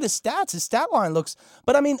you look at his stats, his stat line looks.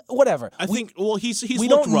 But I mean, whatever. I think. Well, he's. We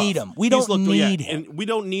don't need him. We don't need him, and we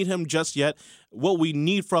don't need him just yet. What we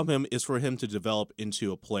need from him is for him to develop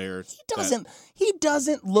into a player. He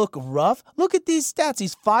doesn't look rough. Look at these stats.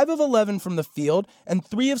 He's 5 of 11 from the field and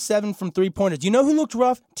 3 of 7 from 3-pointers. You know who looked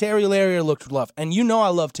rough? Terry Larrier looked rough, and I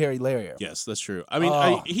love Terry Larrier. Yes, that's true. I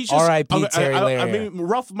mean, he's just R.I.P. Terry Larrier. I mean,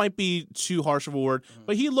 rough might be too harsh of a word,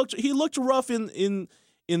 but he looked rough in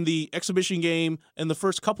the exhibition game and the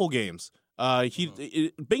first couple games.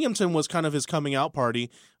 Binghamton was kind of his coming out party.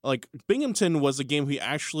 Like, Binghamton was a game he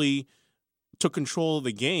actually took control of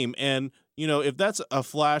the game, and if that's a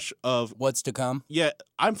flash of what's to come,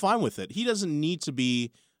 I'm fine with it. He doesn't need to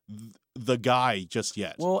be the guy just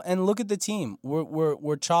yet. Well, and look at the team.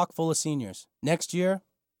 We're chock full of seniors. Next year,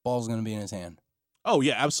 ball's going to be in his hand. Oh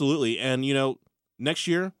yeah, absolutely. And next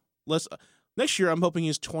year I'm hoping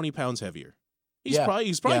he's 20 pounds heavier. He's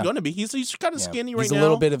probably going to be. He's kind of skinny right now. He's a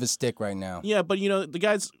little bit of a stick right now. Yeah, but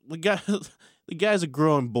the guy's a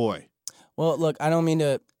growing boy. Well, look, I don't mean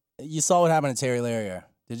to. You saw what happened to Terry Larrier,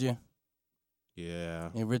 did you?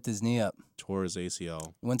 Yeah. He ripped his knee up. Tore his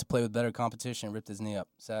ACL. He went to play with better competition, ripped his knee up.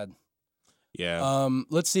 Sad. Yeah.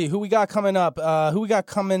 Let's see. Who we got coming up?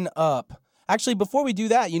 Actually, before we do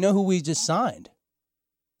that, you know who we just signed?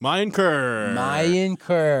 Mayan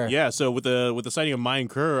Kerr. Yeah, so with the signing of Mayan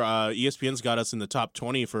Kerr, ESPN's got us in the top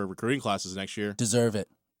 20 for recruiting classes next year. Deserve it.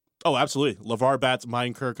 Oh, absolutely. LeVar Bats,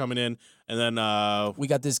 Mayan Kerr coming in. And then we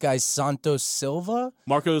got this guy, Santos Silva.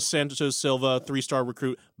 Marcos Santos Silva, 3-star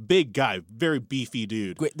recruit. Big guy, very beefy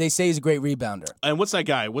dude. They say he's a great rebounder. And what's that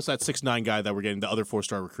guy? What's that 6'9" guy that we're getting, the other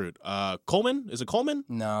 4-star recruit? Coleman? Is it Coleman?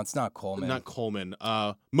 No, it's not Coleman. Not Coleman.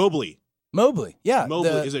 Mobley. Yeah.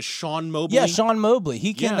 Is it Sean Mobley? Yeah, Sean Mobley.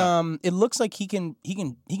 He can. It looks like he can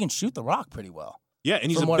shoot the rock pretty well. Yeah,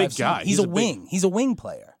 and he's a big guy. He's a wing. He's a wing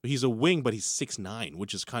player. He's a wing, but he's 6'9",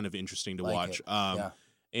 which is kind of interesting to watch.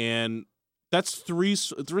 And that's three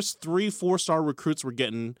 4-star recruits we're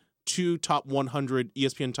getting, 2 top 100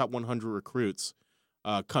 ESPN top 100 recruits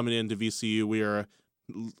coming into VCU. We are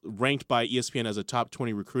ranked by ESPN as a top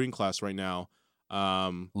 20 recruiting class right now.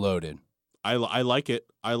 Loaded. I like it.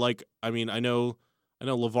 I know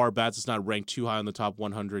LeVar Bats is not ranked too high on the top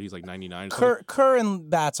 100. He's like 99. Kerr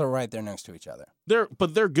and Bats are right there next to each other.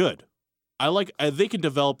 They're good. They can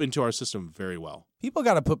develop into our system very well. People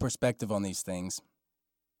got to put perspective on these things,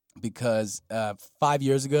 because 5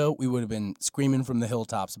 years ago we would have been screaming from the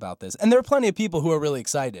hilltops about this, and there are plenty of people who are really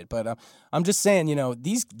excited. But I'm just saying,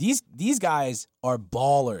 these guys are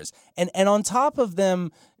ballers, and on top of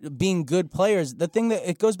them being good players, the thing that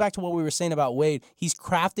it goes back to what we were saying about Wade. He's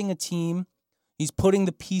crafting a team. He's putting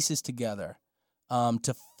the pieces together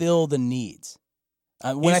to fill the needs.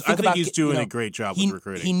 I think he's doing a great job with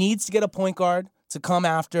recruiting. He needs to get a point guard to come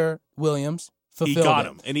after Williams. He got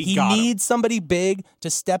him, and he needs somebody big to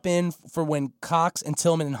step in for when Cox and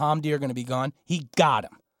Tillman and Hamdi are going to be gone. He got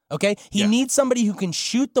him. Okay? He needs somebody who can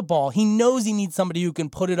shoot the ball. He knows he needs somebody who can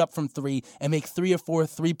put it up from 3 and make 3 or 4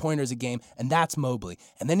 3-pointers a game, and that's Mobley.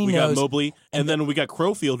 And then we got Mobley, and then we got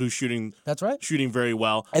Crowfield, who's shooting. That's right. Shooting very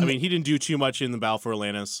well. And he didn't do too much in the battle for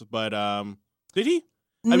Atlantis, but did he?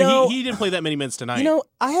 No. He didn't play that many minutes tonight.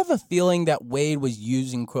 I have a feeling that Wade was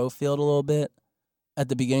using Crowfield a little bit at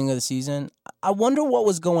the beginning of the season. I wonder what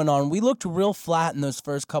was going on. We looked real flat in those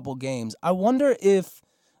first couple games. I wonder if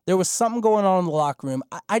there was something going on in the locker room.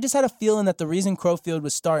 I just had a feeling that the reason Crowfield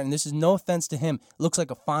was starting, this is no offense to him, looks like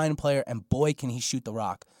a fine player, and boy, can he shoot the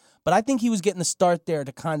rock. But I think he was getting the start there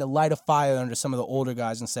to kind of light a fire under some of the older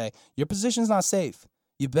guys and say, your position's not safe.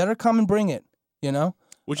 you better come and bring it, you know?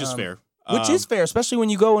 Which is fair. Which is fair, especially when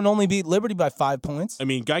you go and only beat Liberty by 5 points. I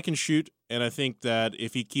mean, guy can shoot, and I think that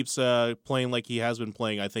if he keeps playing like he has been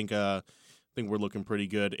playing, I think we're looking pretty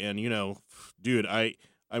good. And dude, I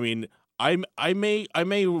mean, I may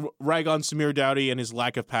rag on Samir Dowdy and his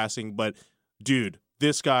lack of passing, but dude,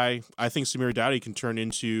 this guy, I think Samir Dowdy can turn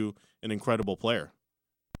into an incredible player.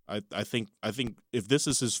 I think if this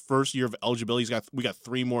is his first year of eligibility, we got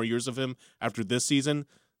 3 more years of him after this season.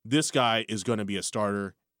 This guy is going to be a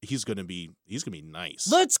starter. He's gonna be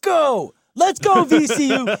nice. Let's go,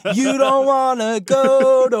 VCU. You don't wanna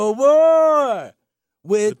go to war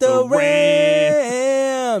with the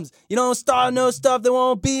Rams. You don't start no stuff, there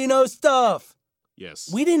won't be no stuff. Yes.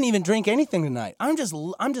 We didn't even drink anything tonight. I'm just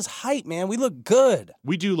hyped, man. We look good.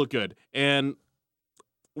 We do look good, and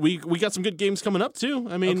we got some good games coming up too.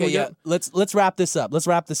 I mean, Let's wrap this up.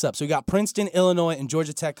 So we got Princeton, Illinois, and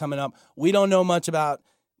Georgia Tech coming up. We don't know much about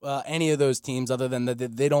any of those teams other than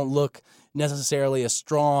that they don't look necessarily as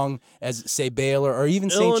strong as, say, Baylor or even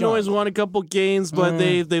St. John's. Illinois has won a couple games, but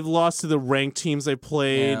they've lost to the ranked teams they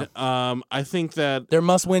played. Yeah. I think that they're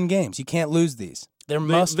must-win games. You can't lose these. They're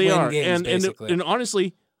must-win games, basically. And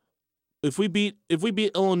honestly, if we beat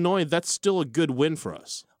Illinois, that's still a good win for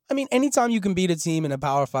us. I mean, anytime you can beat a team in a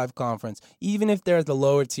Power 5 conference, even if they're at the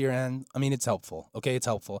lower tier end, I mean, it's helpful. Okay, it's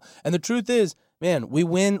helpful. And the truth is, man,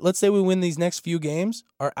 let's say we win these next few games,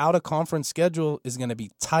 our out-of-conference schedule is going to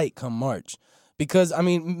be tight come March. Because, I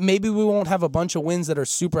mean, maybe we won't have a bunch of wins that are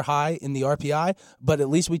super high in the RPI, but at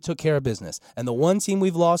least we took care of business. And the one team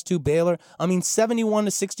we've lost to, Baylor, I mean,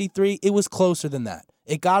 71-63, it was closer than that.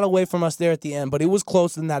 It got away from us there at the end, but it was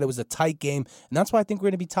closer than that. It was a tight game. And that's why I think we're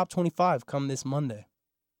going to be top 25 come this Monday.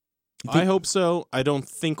 I hope so. I don't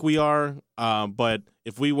think we are, but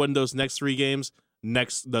if we win those next 3 games,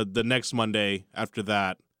 the next Monday after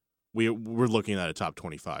that, we're looking at a top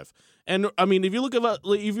 25. And I mean, if you look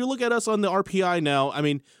at us on the RPI now, I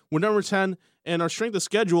mean, we're number 10, and our strength of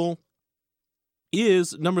schedule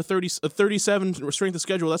is number 37 strength of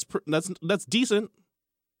schedule. That's decent.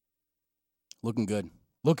 Looking good,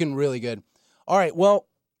 looking really good. All right, well,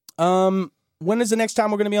 when is the next time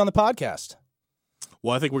we're going to be on the podcast?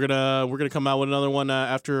 Well, I think we're gonna come out with another one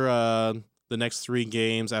after the next 3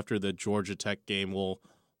 games. After the Georgia Tech game, we'll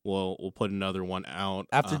put another one out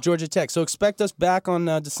after Georgia Tech. So expect us back on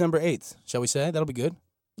December 8th. Shall we say that'll be good?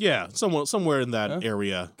 Yeah, somewhere in that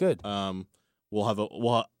area. Good.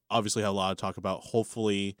 We'll obviously have a lot to talk about.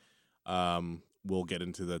 Hopefully, we'll get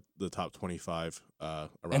into the top 25 around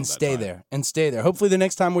and that stay time. And stay there. Hopefully, the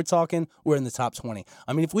next time we're talking, we're in the top 20.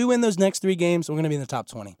 I mean, if we win those next 3 games, we're going to be in the top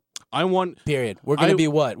 20. Period. We're going to be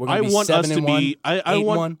what? We're going to be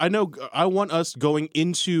 7-1. I want us going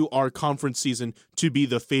into our conference season to be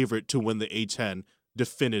the favorite to win the A10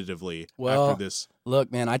 definitively after this. Look,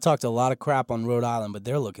 man, I talked a lot of crap on Rhode Island, but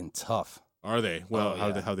they're looking tough. Are they? Well,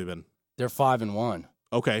 how have they been? They're 5-1.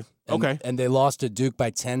 Okay. And they lost to Duke by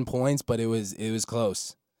 10 points, but it was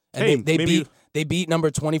close. And hey, they beat number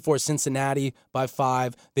 24 Cincinnati by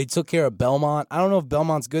 5. They took care of Belmont. I don't know if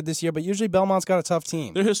Belmont's good this year, but usually Belmont's got a tough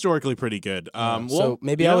team. They're historically pretty good. So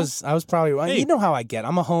maybe I was probably right. Hey, you know how I get.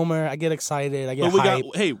 I'm a homer. I get excited. I get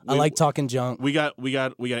hyped. I like talking junk. We got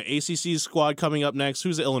an ACC squad coming up next.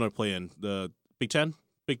 Who's the Illinois playing? The Big Ten?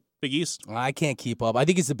 Big East? I can't keep up. I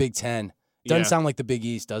think it's the Big Ten. Doesn't sound like the Big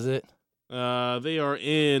East, does it? They are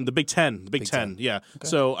in the Big Ten. The Big Ten. Yeah. Okay.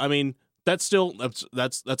 So I mean, that's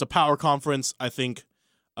a power conference. I think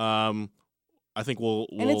we'll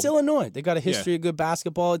and it's Illinois. They got a history of good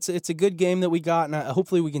basketball. It's a good game that we got, and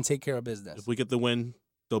hopefully we can take care of business. If we get the win,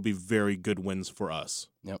 there'll be very good wins for us.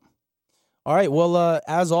 Yep. All right. Well,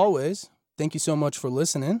 as always, thank you so much for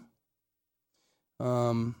listening.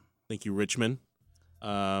 Thank you, Richmond.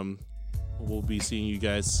 We'll be seeing you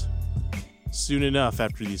guys soon enough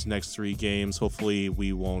after these next 3 games. Hopefully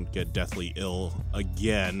we won't get deathly ill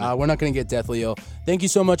again. We're not going to get deathly ill. Thank you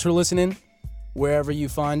so much for listening. Wherever you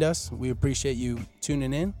find us, we appreciate you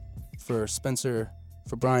tuning in. For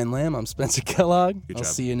Brian Lamb, I'm Spencer Kellogg. I'll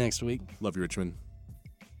see you next week. Love you, Richmond.